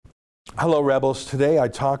Hello, Rebels. Today I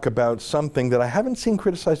talk about something that I haven't seen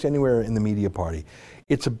criticized anywhere in the media party.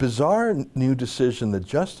 It's a bizarre new decision that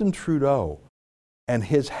Justin Trudeau and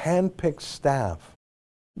his hand-picked staff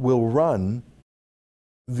will run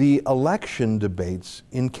the election debates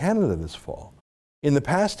in Canada this fall. In the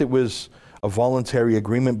past, it was a voluntary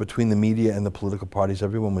agreement between the media and the political parties.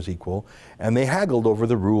 Everyone was equal, and they haggled over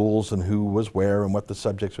the rules and who was where and what the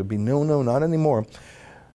subjects would be. No, not anymore.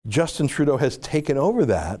 Justin Trudeau has taken over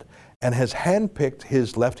that and has handpicked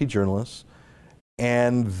his lefty journalists,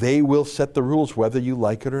 and they will set the rules whether you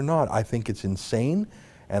like it or not. I think it's insane,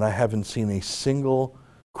 and I haven't seen a single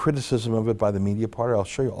criticism of it by the media party. I'll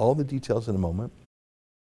show you all the details in a moment.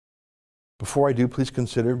 Before I do, please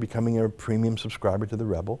consider becoming a premium subscriber to The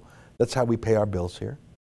Rebel. That's how we pay our bills here.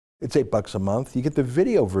 It's $8 a month. You get the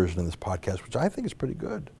video version of this podcast, which I think is pretty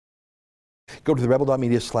good. Go to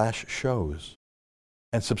therebel.media/shows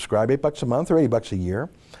and subscribe. $8 a month or $80 a year.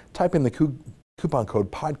 Type in the coupon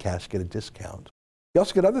code podcast, get a discount. You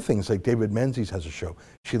also get other things like David Menzies has a show.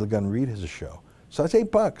 Sheila Gunn Reid has a show. So that's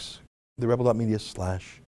 $8.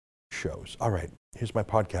 Therebel.media/shows. All right, here's my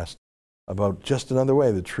podcast about just another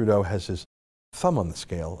way that Trudeau has his thumb on the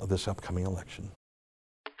scale of this upcoming election.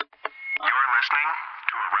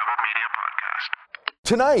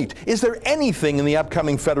 Tonight, is there anything in the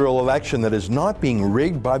upcoming federal election that is not being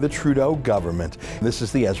rigged by the Trudeau government? This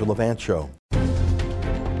is the Ezra Levant Show.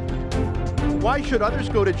 Why should others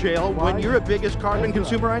go to jail when you're the biggest carbon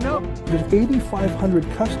consumer I know? There's 8,500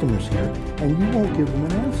 customers here, and you won't give them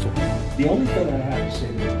an answer. The only thing I have to say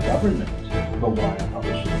to the government about why I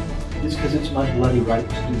publish it is because it's my bloody right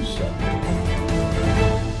to do so.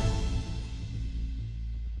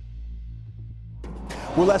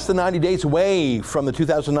 We're less than 90 days away from the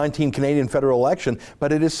 2019 Canadian federal election,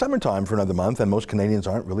 but it is summertime for another month, and most Canadians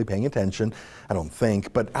aren't really paying attention, I don't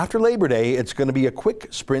think. But after Labor Day, it's going to be a quick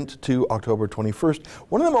sprint to October 21st.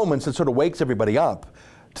 One of the moments that sort of wakes everybody up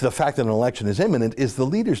to the fact that an election is imminent is the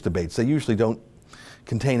leaders' debates. They usually don't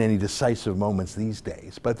contain any decisive moments these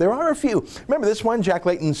days, but there are a few. Remember this one, Jack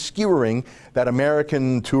Layton skewering that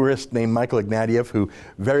American tourist named Michael Ignatieff, who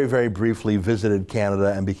very, very briefly visited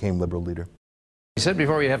Canada and became Liberal leader. You said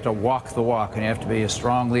before you have to walk the walk and you have to be a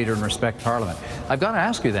strong leader and respect Parliament. I've got to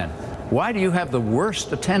ask you then, why do you have the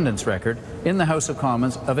worst attendance record in the House of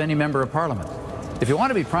Commons of any member of Parliament? If you want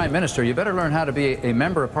to be Prime Minister, you better learn how to be a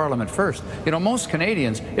member of Parliament first. You know, most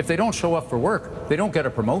Canadians, if they don't show up for work, they don't get a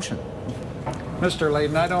promotion. Mr.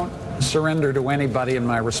 Layton, I don't surrender to anybody in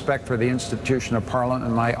my respect for the institution of Parliament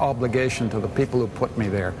and my obligation to the people who put me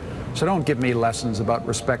there. So don't give me lessons about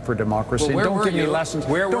respect for democracy. Well, don't give me lessons.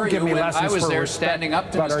 Where don't were give you me when lessons I was for there respect standing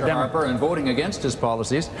up to Mr. Harper and voting against his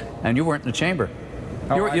policies, and you weren't in the chamber?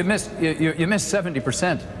 You missed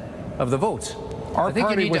 70% of the votes. I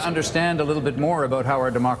think you need to understand a little bit more about how our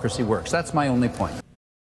democracy works. That's my only point.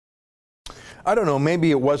 I don't know,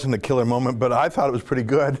 maybe it wasn't a killer moment, but I thought it was pretty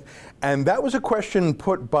good. And that was a question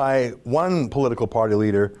put by one political party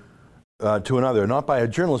leader to another, not by a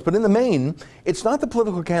journalist. But in the main, it's not the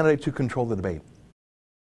political candidates who control the debate.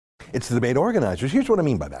 It's the debate organizers. Here's what I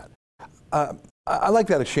mean by that. I like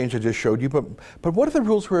that exchange I just showed you, but what if the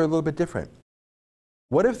rules were a little bit different?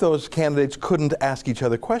 What if those candidates couldn't ask each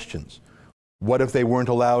other questions? What if they weren't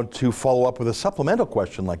allowed to follow up with a supplemental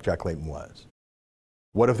question like Jack Layton was?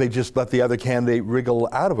 What if they just let the other candidate wriggle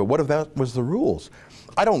out of it? What if that was the rules?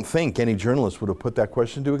 I don't think any journalist would have put that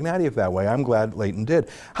question to Ignatieff that way. I'm glad Layton did.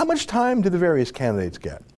 How much time do the various candidates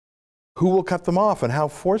get? Who will cut them off and how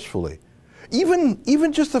forcefully?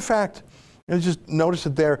 Even just the fact, just notice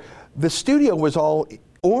it there, the studio was all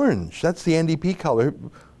orange. That's the NDP color.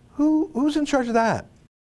 Who's in charge of that?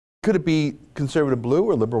 Could it be Conservative blue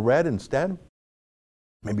or Liberal red instead?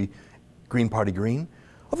 Maybe Green Party green?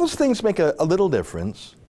 All those things make a little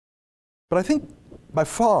difference, but I think by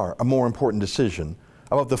far a more important decision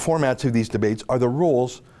about the formats of these debates are the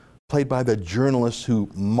roles played by the journalists who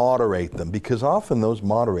moderate them, because often those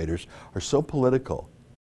moderators are so political.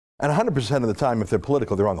 And 100% of the time, if they're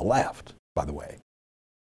political, they're on the left, by the way.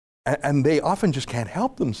 And they often just can't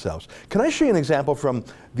help themselves. Can I show you an example from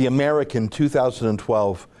the American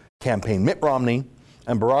 2012 campaign? Mitt Romney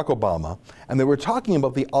and Barack Obama, and they were talking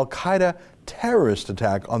about the Al-Qaeda terrorist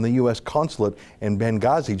attack on the U.S. consulate in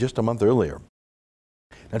Benghazi just a month earlier.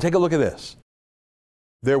 Now take a look at this.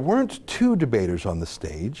 There weren't two debaters on the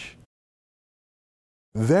stage.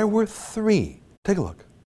 There were three. Take a look. It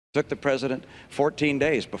took the president 14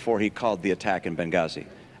 days before he called the attack in Benghazi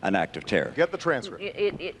an act of terror. Get the transcript.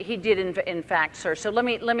 He did, in fact, sir. So let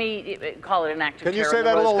me call it an act of terror. Can you say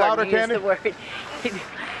that a little louder, Candy?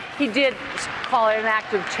 He did call it an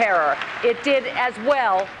act of terror. It did as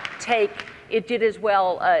well take it did as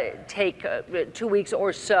well take 2 weeks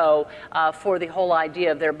or so for the whole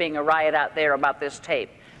idea of there being a riot out there about this tape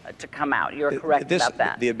to come out. You're correct about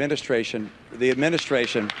that. The administration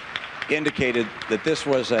indicated that this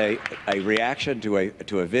was a reaction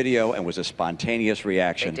to a video and was a spontaneous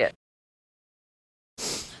reaction. They did.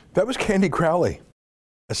 That was Candy Crowley,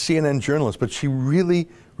 a CNN journalist, but she really,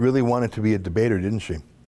 really wanted to be a debater, didn't she?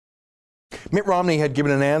 Mitt Romney had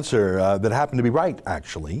given an answer that happened to be right,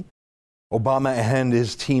 actually. Obama and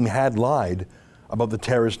his team had lied about the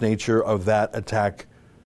terrorist nature of that attack.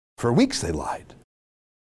 For weeks they lied.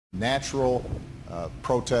 Natural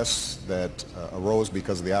protests that arose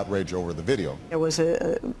because of the outrage over the video. There was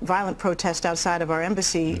a violent protest outside of our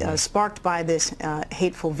embassy sparked by this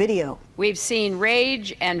hateful video. We've seen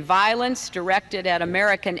rage and violence directed at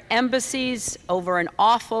American embassies over an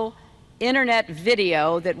awful internet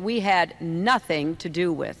video that we had nothing to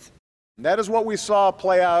do with. That is what we saw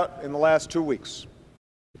play out in the last 2 weeks.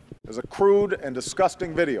 It was a crude and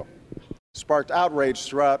disgusting video. Sparked outrage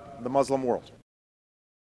throughout the Muslim world.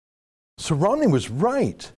 So Romney was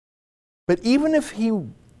right. But even if he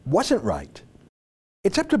wasn't right,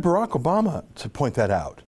 it's up to Barack Obama to point that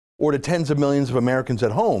out, or to tens of millions of Americans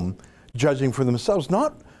at home judging for themselves,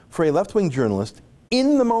 not for a left-wing journalist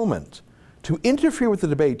in the moment to interfere with the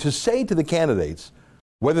debate, to say to the candidates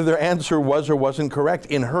whether their answer was or wasn't correct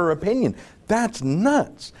in her opinion. That's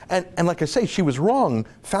nuts. And like I say, she was wrong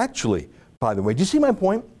factually, by the way. Do you see my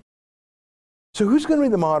point? So who's going to be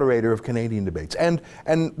the moderator of Canadian debates? And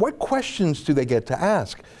what questions do they get to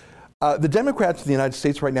ask? The Democrats in the United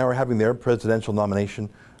States right now are having their presidential nomination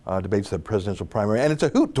debates, the presidential primary, and it's a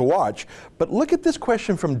hoot to watch. But look at this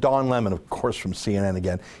question from Don Lemon, of course, from CNN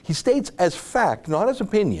again. He states as fact, not as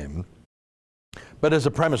opinion, but as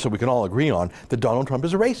a premise that we can all agree on, that Donald Trump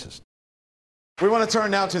is a racist. We want to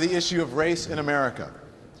turn now to the issue of race in America.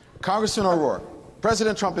 Congressman O'Rourke,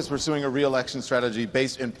 President Trump is pursuing a re-election strategy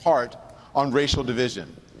based in part on racial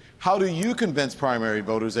division. How do you convince primary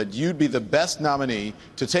voters that you'd be the best nominee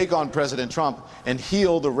to take on President Trump and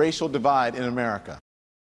heal the racial divide in America?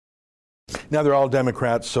 Now, they're all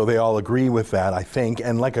Democrats, so they all agree with that, I think.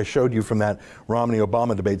 And like I showed you from that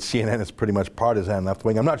Romney-Obama debate, CNN is pretty much partisan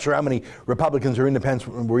left-wing. I'm not sure how many Republicans or independents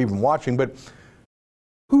were even watching, but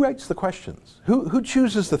who writes the questions? Who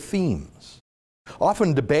chooses the themes?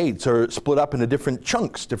 Often debates are split up into different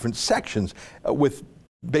chunks, different sections,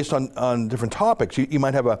 based on different topics. You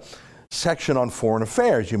might have a section on foreign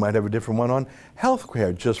affairs. You might have a different one on health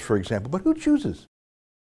care, just for example. But who chooses?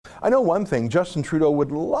 I know one thing, Justin Trudeau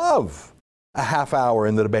would love a half hour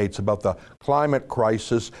in the debates about the climate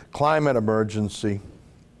crisis, climate emergency.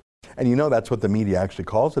 And you know that's what the media actually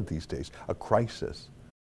calls it these days, a crisis.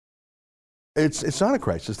 It's not a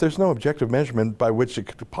crisis. There's no objective measurement by which it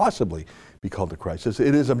could possibly be called a crisis.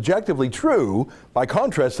 It is objectively true, by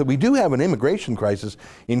contrast, that we do have an immigration crisis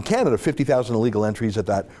in Canada, 50,000 illegal entries at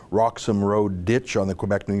that Roxham Road ditch on the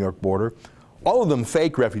Quebec-New York border. All of them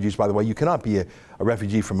fake refugees, by the way. You cannot be a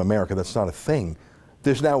refugee from America. That's not a thing.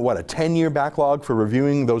 There's now, a 10-year backlog for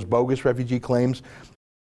reviewing those bogus refugee claims?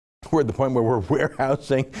 We're at the point where we're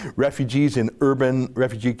warehousing refugees in urban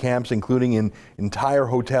refugee camps, including in entire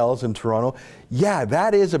hotels in Toronto. Yeah,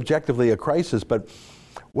 that is objectively a crisis, but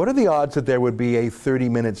what are the odds that there would be a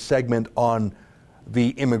 30-minute segment on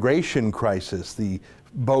the immigration crisis, the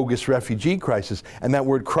bogus refugee crisis, and that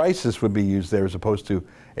word crisis would be used there as opposed to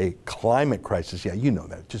a climate crisis? Yeah, you know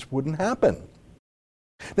that. It just wouldn't happen.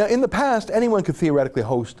 Now, in the past, anyone could theoretically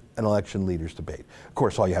host an election leaders debate. Of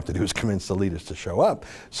course, all you have to do is convince the leaders to show up.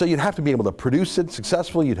 So you'd have to be able to produce it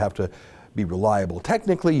successfully. You'd have to be reliable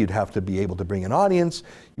technically. You'd have to be able to bring an audience.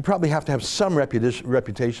 You probably have to have some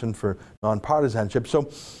reputation for nonpartisanship.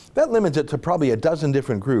 So that limits it to probably a dozen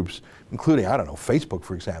different groups, including, Facebook,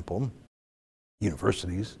 for example,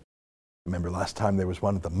 universities. Remember last time there was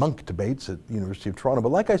one at the Munk debates at the University of Toronto.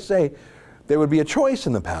 But like I say, there would be a choice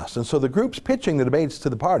in the past, and so the groups pitching the debates to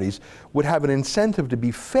the parties would have an incentive to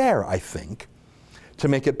be fair, I think, to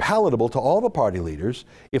make it palatable to all the party leaders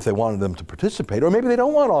if they wanted them to participate, or maybe they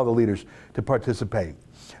don't want all the leaders to participate.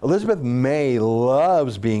 Elizabeth May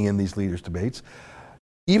loves being in these leaders' debates,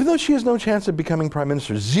 even though she has no chance of becoming prime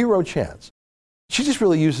minister, zero chance. She just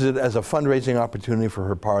really uses it as a fundraising opportunity for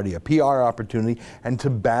her party, a PR opportunity, and to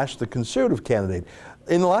bash the Conservative candidate.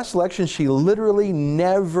 In the last election, she literally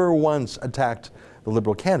never once attacked the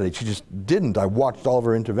Liberal candidate. She just didn't. I watched all of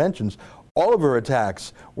her interventions. All of her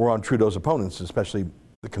attacks were on Trudeau's opponents, especially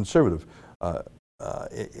the Conservative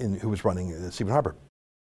who was running, Stephen Harper.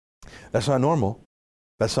 That's not normal.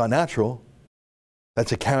 That's not natural.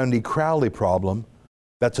 That's a Candy Crowley problem.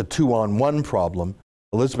 That's a 2-on-1 problem.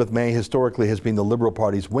 Elizabeth May historically has been the Liberal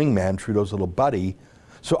Party's wingman, Trudeau's little buddy.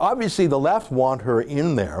 So obviously the left want her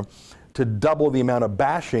in there to double the amount of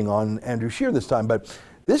bashing on Andrew Scheer this time. But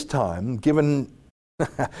this time, given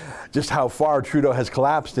just how far Trudeau has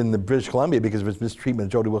collapsed in the British Columbia because of his mistreatment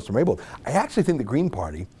of Jody Wilson-Raybould, I actually think the Green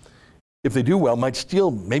Party, if they do well, might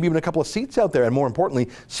steal maybe even a couple of seats out there, and more importantly,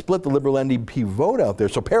 split the Liberal NDP vote out there.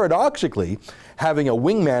 So paradoxically, having a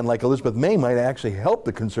wingman like Elizabeth May might actually help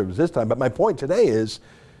the Conservatives this time. But my point today is,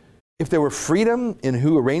 if there were freedom in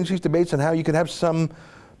who arranged these debates and how you could have some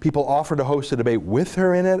people offer to host a debate with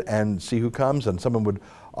her in it and see who comes, and someone would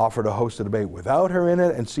offer to host a debate without her in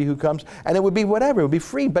it and see who comes, and it would be whatever, it would be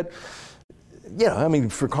free. But, you know, I mean,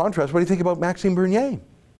 for contrast, what do you think about Maxime Bernier?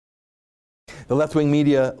 The left-wing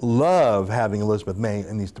media love having Elizabeth May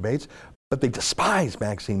in these debates, but they despise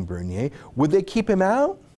Maxime Bernier. Would they keep him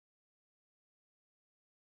out?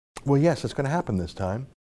 Well, yes, it's going to happen this time.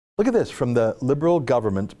 Look at this from the Liberal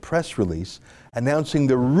government press release announcing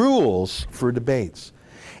the rules for debates.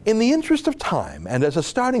 In the interest of time, and as a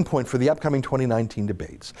starting point for the upcoming 2019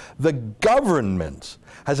 debates, the government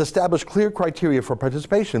has established clear criteria for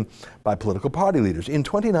participation by political party leaders. In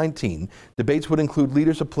 2019, debates would include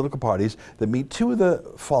leaders of political parties that meet two of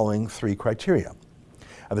the following three criteria.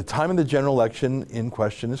 At the time of the general election in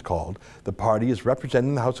question is called, the party is represented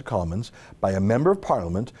in the House of Commons by a member of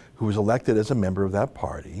Parliament who was elected as a member of that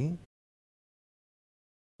party.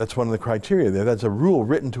 That's one of the criteria there. That's a rule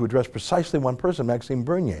written to address precisely one person, Maxime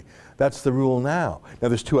Bernier. That's the rule now. Now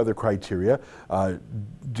there's two other criteria.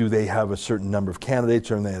 Do they have a certain number of candidates,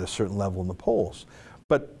 or are they at a certain level in the polls?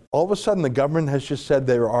 But all of a sudden the government has just said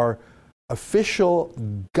there are official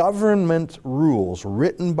government rules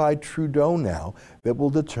written by Trudeau now that will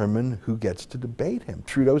determine who gets to debate him.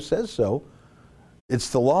 Trudeau says so. It's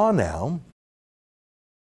the law now.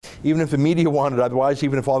 Even if the media wanted otherwise,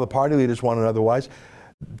 even if all the party leaders wanted otherwise,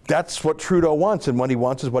 that's what Trudeau wants, and what he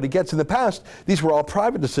wants is what he gets. In the past, these were all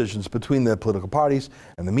private decisions between the political parties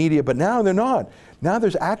and the media, but now they're not. Now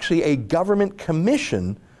there's actually a government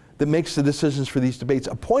commission that makes the decisions for these debates,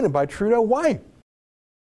 appointed by Trudeau. Why?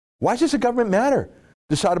 Why does a government matter?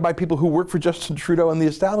 Decided by people who work for Justin Trudeau and the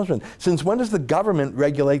establishment. Since when does the government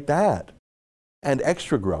regulate that? And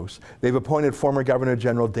extra gross, they've appointed former Governor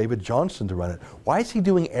General David Johnston to run it. Why is he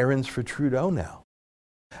doing errands for Trudeau now?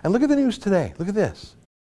 And look at the news today. Look at this.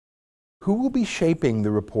 Who will be shaping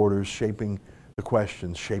the reporters, shaping the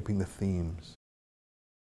questions, shaping the themes?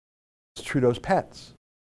 It's Trudeau's pets.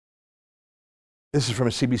 This is from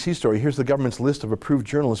a CBC story. Here's the government's list of approved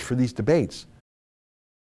journalists for these debates.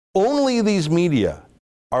 Only these media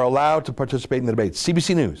are allowed to participate in the debates.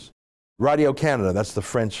 CBC News, Radio Canada, that's the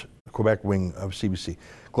French Quebec wing of CBC.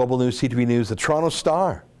 Global News, CTV News, the Toronto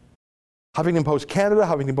Star, Huffington Post Canada,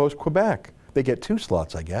 Huffington Post Quebec. They get 2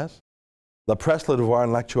 slots, I guess. La Presse, Le Devoir,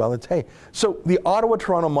 and L'Actualité. So the Ottawa,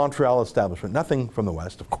 Toronto, Montreal establishment, nothing from the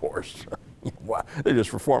West, of course. They're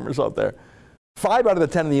just reformers out there. 5 out of the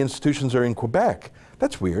 10 of the institutions are in Quebec.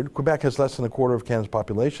 That's weird. Quebec has less than a quarter of Canada's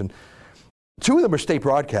population. 2 of them are state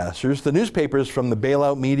broadcasters. The newspapers from the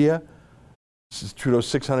bailout media, this is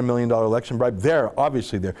Trudeau's $600 million election bribe. They're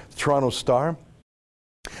obviously there. The Toronto Star.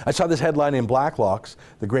 I saw this headline in Blacklocks,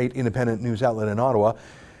 the great independent news outlet in Ottawa.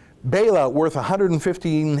 Bailout worth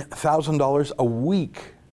 $115,000 a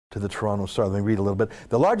week to the Toronto Star. Let me read a little bit.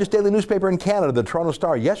 The largest daily newspaper in Canada, the Toronto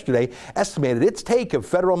Star, yesterday estimated its take of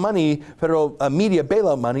federal media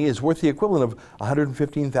bailout money is worth the equivalent of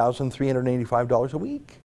 $115,385 a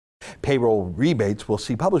week. Payroll rebates will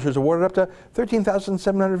see publishers awarded up to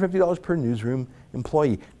 $13,750 per newsroom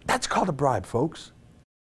employee. That's called a bribe, folks.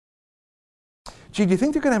 Gee, do you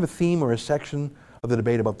think they're going to have a theme or a section of the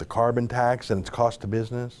debate about the carbon tax and its cost to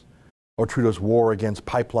business? Or Trudeau's war against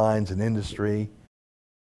pipelines and industry? Do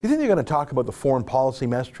you think they're going to talk about the foreign policy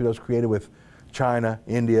mess Trudeau's created with China,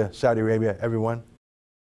 India, Saudi Arabia, everyone?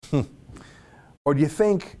 Or do you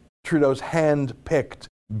think Trudeau's hand-picked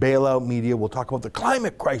bailout media will talk about the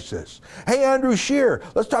climate crisis? Hey, Andrew Scheer,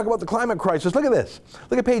 let's talk about the climate crisis. Look at this.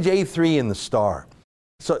 Look at page A3 in the Star.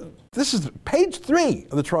 So this is page 3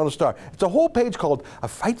 of the Toronto Star. It's a whole page called A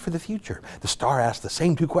Fight for the Future. The Star asked the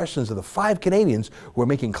same 2 questions of the 5 Canadians who are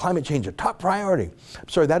making climate change a top priority. I'm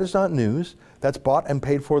sorry, that is not news. That's bought and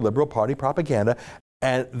paid for Liberal Party propaganda.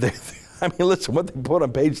 And I mean, listen, what they put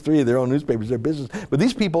on page 3 of their own newspapers, their business. But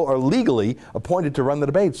these people are legally appointed to run the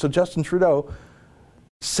debates. So Justin Trudeau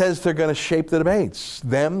says they're going to shape the debates.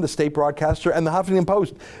 Them, the state broadcaster, and the Huffington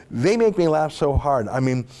Post. They make me laugh so hard. I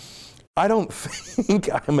mean, I don't think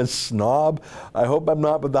I'm a snob. I hope I'm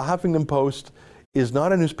not, but the Huffington Post is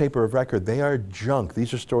not a newspaper of record. They are junk.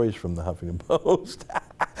 These are stories from the Huffington Post.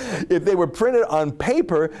 If they were printed on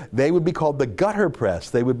paper, they would be called the gutter press.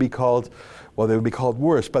 They would be called, well, they would be called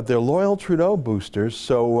worse. But they're loyal Trudeau boosters,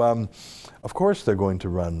 so of course they're going to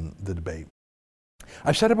run the debate.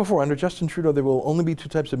 I've said it before, under Justin Trudeau, there will only be two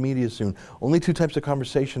types of media soon, only two types of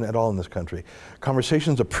conversation at all in this country.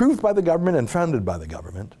 Conversations approved by the government and founded by the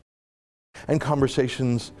government, and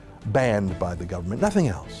conversations banned by the government, nothing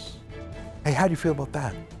else. Hey, how do you feel about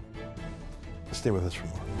that? Stay with us for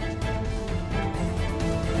more.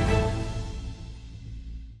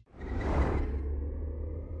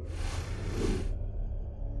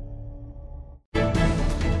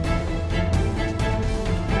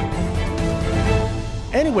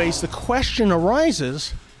 Anyways, the question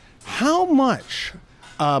arises, how much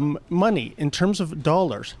money, in terms of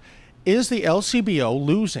dollars, is the LCBO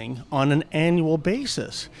losing on an annual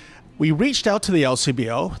basis? We reached out to the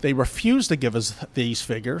LCBO. They refused to give us these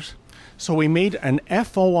figures. So we made an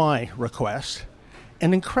FOI request.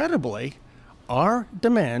 And incredibly, our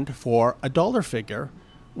demand for a dollar figure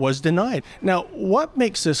was denied. Now, what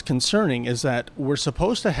makes this concerning is that we're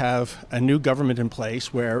supposed to have a new government in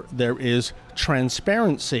place where there is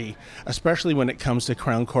transparency, especially when it comes to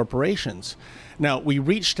crown corporations. Now, we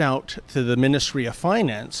reached out to the Ministry of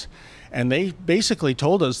Finance, and they basically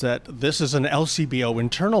told us that this is an LCBO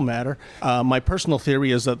internal matter. My personal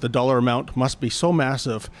theory is that the dollar amount must be so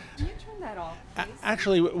massive. Can you turn that off?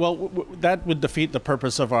 Actually, well, that would defeat the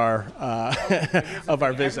purpose of our of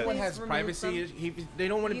our visit. Everyone has privacy. They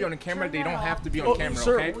don't want to be on the camera. They don't have to be on camera.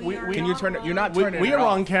 Sir, okay? Can you turn it? You're not turning it. We are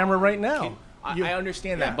off. on camera right now. I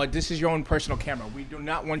understand that, but this is your own personal camera. We do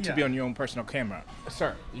not want to be on your own personal camera.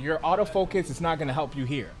 Sir, your autofocus is not going to help you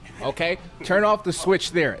here, okay? Turn off the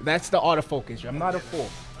switch there. That's the autofocus. I'm not a fool.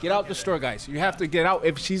 Get out the store, guys. You have to get out.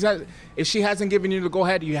 If she hasn't given you the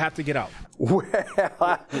go-ahead, you have to get out. Well,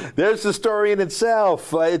 there's the story in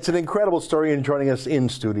itself. It's an incredible story, and joining us in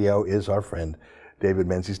studio is our friend, David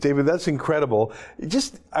Menzies. David, that's incredible.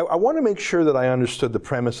 I want to make sure that I understood the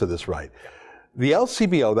premise of this right. The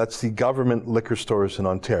LCBO, that's the government liquor stores in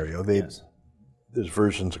Ontario. There's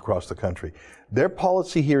versions across the country. Their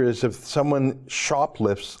policy here is if someone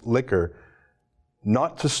shoplifts liquor,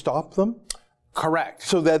 not to stop them? Correct.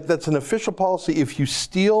 So that's an official policy. If you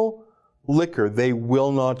steal liquor, they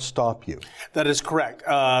will not stop you. That is correct.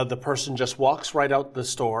 The person just walks right out the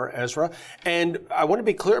store, Ezra. And I want to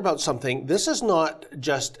be clear about something. This is not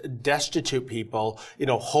just destitute people,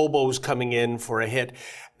 hobos coming in for a hit.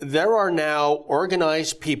 There are now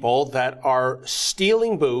organized people that are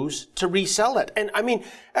stealing booze to resell it. And I mean,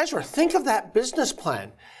 Ezra, think of that business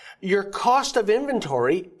plan. Your cost of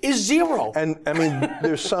inventory is zero. And I mean,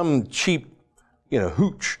 there's some cheap,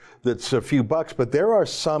 hooch that's a few bucks, but there are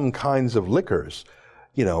some kinds of liquors,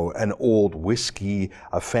 an old whiskey,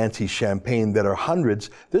 a fancy champagne that are hundreds.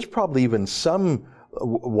 There's probably even some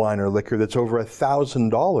wine or liquor that's over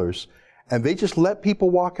 $1,000, and they just let people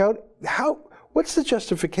walk out. What's the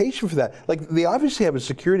justification for that? Like, they obviously have a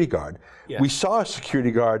security guard. Yes. We saw a security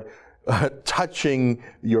guard touching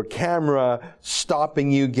your camera,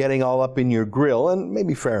 stopping you, getting all up in your grill, and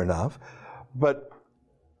maybe fair enough. But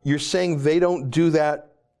you're saying they don't do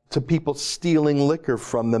that to people stealing liquor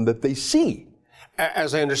from them that they see?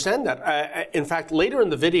 As I understand that. In fact, later in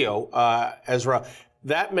the video, Ezra,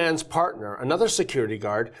 that man's partner, another security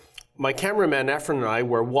guard, my cameraman Efren and I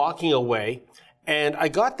were walking away, and I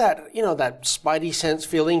got that, that spidey sense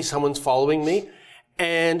feeling someone's following me.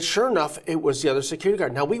 And sure enough, it was the other security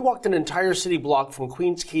guard. Now, we walked an entire city block from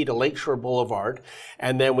Queens Quay to Lakeshore Boulevard,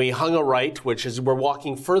 and then we hung a right, which is we're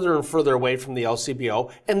walking further and further away from the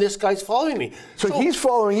LCBO, and this guy's following me. So he's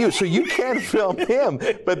following you, so you can't film him,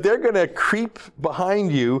 but they're going to creep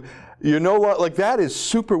behind you. That is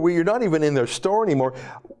super weird. You're not even in their store anymore.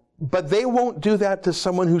 But they won't do that to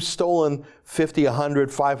someone who's stolen $50,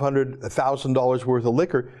 $100, $500, $1,000 worth of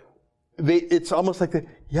liquor. It's almost like,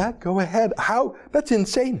 go ahead. How? That's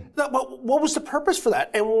insane. But what was the purpose for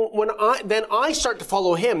that? And when I start to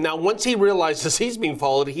follow him. Now, once he realizes he's being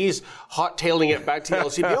followed, he's hot-tailing it back to the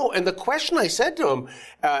LCBO. And the question I said to him,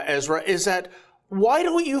 Ezra, is that, why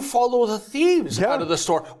don't you follow the thieves out of the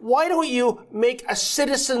store? Why don't you make a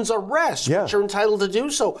citizen's arrest, which you're entitled to do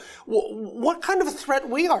so? What kind of a threat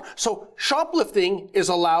we are? So shoplifting is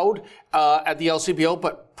allowed at the LCBO,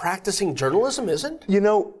 but practicing journalism isn't?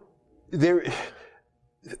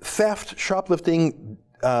 Theft, shoplifting,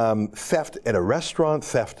 theft at a restaurant,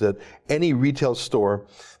 theft at any retail store,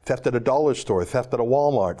 theft at a dollar store, theft at a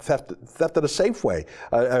Walmart, theft at a Safeway,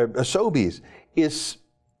 a Sobeys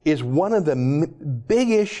is one of the big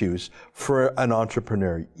issues for an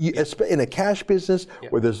entrepreneur. In a cash business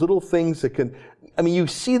where there's little things that can, you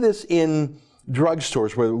see this in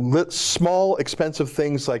drugstores where small, expensive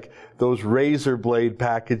things like those razor blade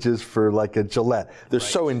packages for like a Gillette, they're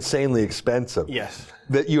so insanely expensive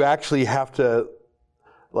that you actually have to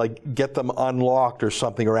like get them unlocked or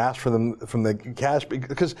something, or ask for them from the cash,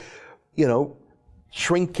 because, you know,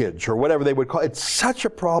 shrinkage or whatever they would call it. It's such a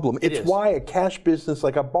problem. It's why a cash business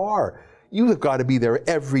like a bar, you have got to be there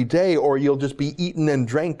every day or you'll just be eaten and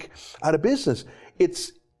drank out of business.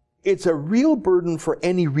 It's a real burden for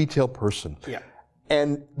any retail person. Yeah.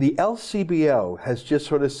 And the LCBO has just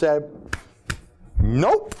sort of said,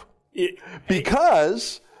 nope,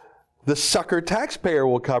 because the sucker taxpayer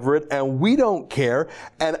will cover it and we don't care.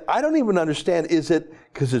 And I don't even understand, is it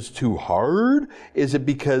because it's too hard? Is it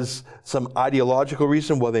because some ideological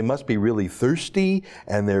reason? Well, they must be really thirsty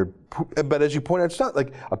and but as you point out, it's not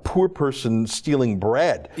like a poor person stealing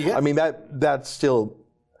bread. Yeah. I mean, that still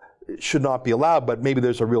should not be allowed, but maybe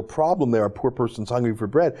there's a real problem there. A poor person's hungry for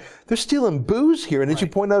bread. They're stealing booze here, and as you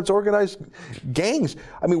point out, it's organized gangs.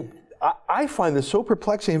 I mean, I find this so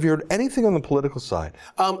perplexing. Have you heard anything on the political side?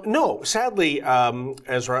 No. Sadly,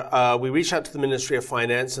 Ezra, we reached out to the Ministry of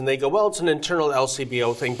Finance, and they go, well, it's an internal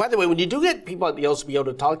LCBO thing. By the way, when you do get people at the LCBO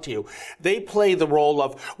to talk to you, they play the role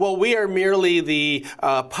of, well, we are merely the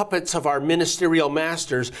puppets of our ministerial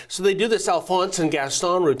masters. So they do this Alphonse and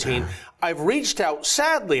Gaston routine. I've reached out,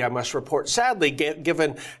 sadly, I must report,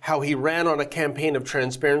 given how he ran on a campaign of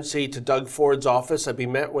transparency to Doug Ford's office. I've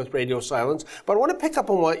been met with radio silence. But I want to pick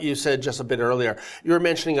up on what you said just a bit earlier. You were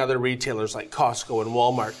mentioning other retailers like Costco and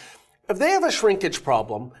Walmart. If they have a shrinkage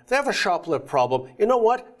problem, if they have a shoplift problem, you know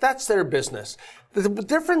what? That's their business. The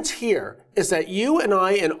difference here is that you and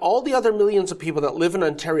I and all the other millions of people that live in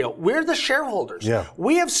Ontario, we're the shareholders. Yeah.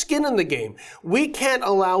 We have skin in the game. We can't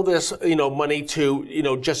allow this, money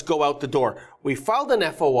to, just go out the door. We filed an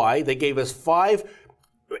FOI. They gave us 5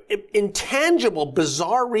 intangible,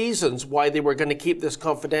 bizarre reasons why they were going to keep this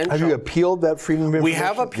confidential. Have you appealed that freedom of information? We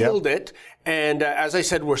have appealed it. And as I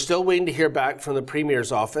said, we're still waiting to hear back from the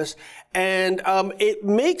Premier's office. And it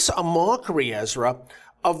makes a mockery, Ezra,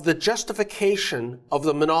 of the justification of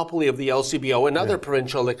the monopoly of the LCBO and other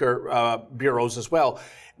provincial liquor bureaus as well,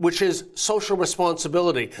 which is social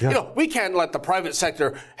responsibility. Yeah. We can't let the private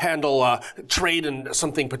sector handle trade in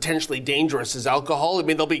something potentially dangerous as alcohol. I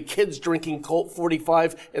mean, there'll be kids drinking Colt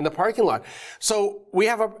 45 in the parking lot. So we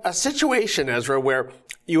have a situation, Ezra, where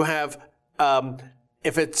you have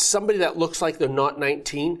if it's somebody that looks like they're not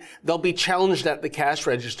 19, they'll be challenged at the cash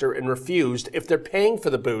register and refused if they're paying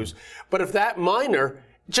for the booze. But if that minor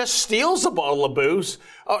just steals a bottle of booze,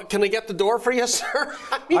 can I get the door for you, sir?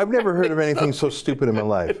 I've never heard of anything so stupid in my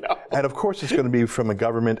life. And of course it's going to be from a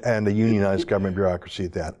government and a unionized government bureaucracy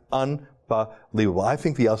at that. Unbelievable. I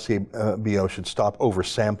think the LCBO should stop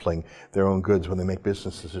oversampling their own goods when they make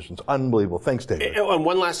business decisions. Unbelievable. Thanks, David. And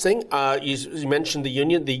one last thing. You mentioned the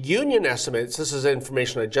union. The union estimates, this is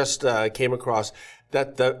information I just came across,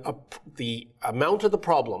 that the amount of the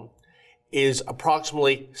problem is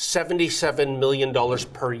approximately $77 million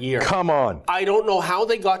per year. Come on. I don't know how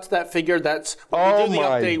they got to that figure. That's when we do the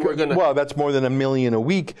update, we're gonna. Well, that's more than $1 million a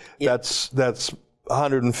week. Yeah. That's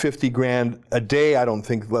 150 grand a day. I don't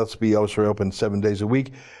think LCBOs are open 7 days a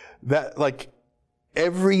week. That, like,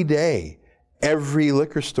 every day, every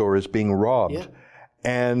liquor store is being robbed. Yeah.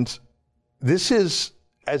 And this is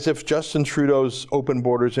as if Justin Trudeau's open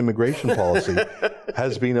borders immigration policy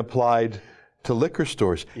has been applied to liquor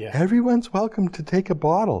stores. Yeah. Everyone's welcome to take a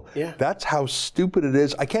bottle. Yeah. That's how stupid it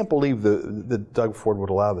is. I can't believe that Doug Ford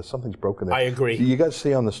would allow this. Something's broken there. I agree. You got to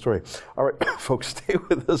stay on the story. All right, folks, stay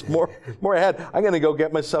with us. More ahead. I'm going to go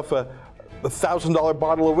get myself a $1,000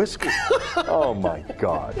 bottle of whiskey. Oh my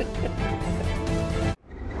God.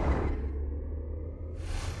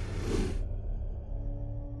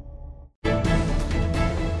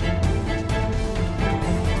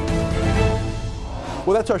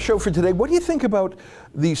 Well, that's our show for today. What do you think about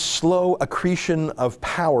the slow accretion of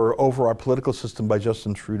power over our political system by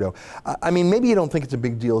Justin Trudeau? I mean, maybe you don't think it's a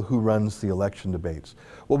big deal who runs the election debates.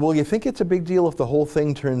 Well, will you think it's a big deal if the whole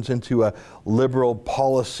thing turns into a liberal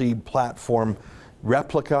policy platform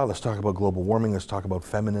replica? Let's talk about global warming. Let's talk about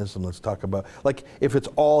feminism. Let's talk about, like, if it's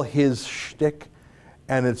all his shtick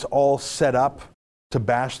and it's all set up to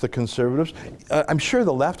bash the Conservatives, I'm sure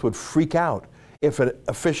the left would freak out if an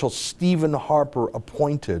official Stephen Harper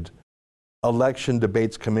appointed election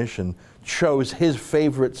debates commission chose his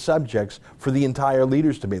favorite subjects for the entire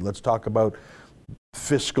leaders debate. Let's talk about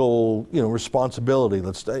fiscal, responsibility.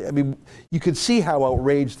 You could see how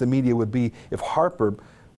outraged the media would be if Harper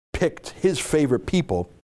picked his favorite people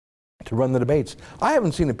to run the debates. I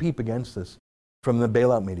haven't seen a peep against this from the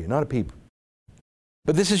bailout media, not a peep.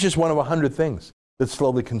 But this is just one of 100 things that's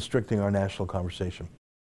slowly constricting our national conversation.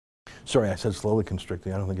 Sorry, I said slowly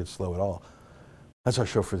constricting. I don't think it's slow at all. That's our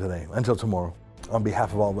show for today. Until tomorrow, on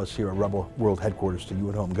behalf of all of us here at Rebel World Headquarters, to you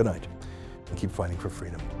at home, good night, and keep fighting for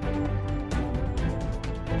freedom.